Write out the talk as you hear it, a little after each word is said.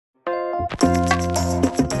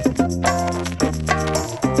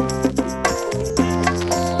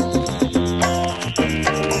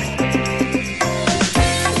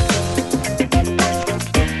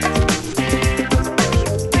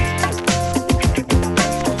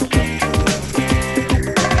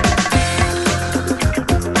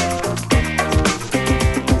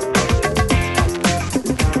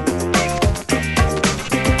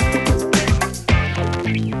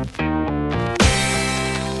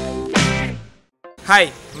Hi,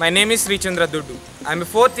 my name is Sri Chandra Duddu. I am a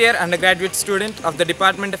 4th year undergraduate student of the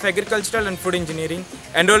Department of Agricultural and Food Engineering,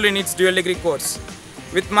 enrolled in its dual degree course,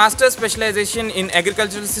 with master's specialization in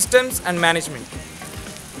agricultural systems and management.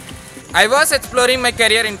 I was exploring my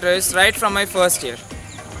career interests right from my first year.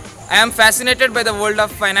 I am fascinated by the world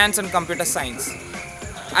of finance and computer science.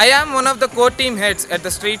 I am one of the core team heads at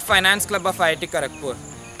the Street Finance Club of IIT Kharagpur.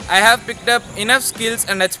 I have picked up enough skills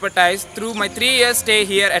and expertise through my 3-year stay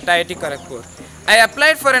here at IIT Kharagpur. I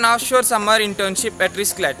applied for an offshore summer internship at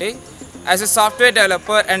Risk Latte as a software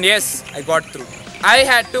developer, and yes, I got through. I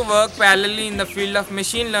had to work parallelly in the field of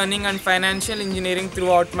machine learning and financial engineering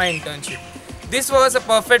throughout my internship. This was a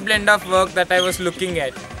perfect blend of work that I was looking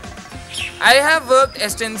at. I have worked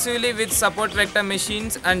extensively with support vector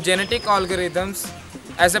machines and genetic algorithms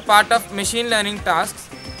as a part of machine learning tasks,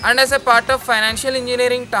 and as a part of financial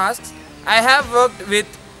engineering tasks, I have worked with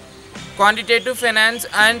quantitative finance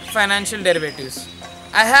and financial derivatives.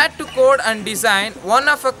 I had to code and design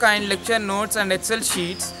one-of-a-kind lecture notes and Excel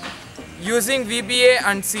sheets using VBA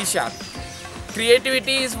and C#.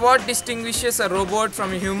 Creativity is what distinguishes a robot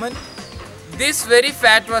from a human. This very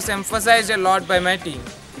fact was emphasized a lot by my team.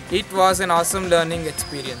 It was an awesome learning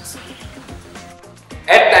experience.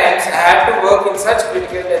 At times, I had to work in such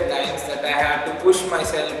critical deadlines that I had to push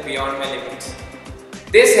myself beyond my limits.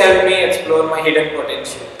 This helped me explore my hidden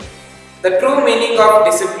potential. The true meaning of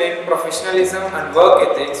discipline, professionalism and work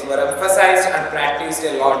ethics were emphasized and practiced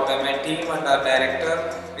a lot by my team and our director,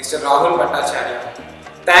 Mr. Rahul Bhattacharya.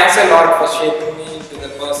 Thanks a lot for shaping me into the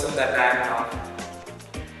person that I am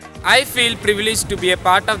now. I feel privileged to be a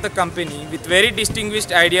part of the company with very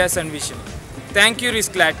distinguished ideas and vision. Thank you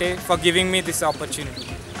Risk Latte for giving me this opportunity.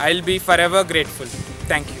 I will be forever grateful.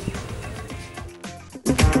 Thank you.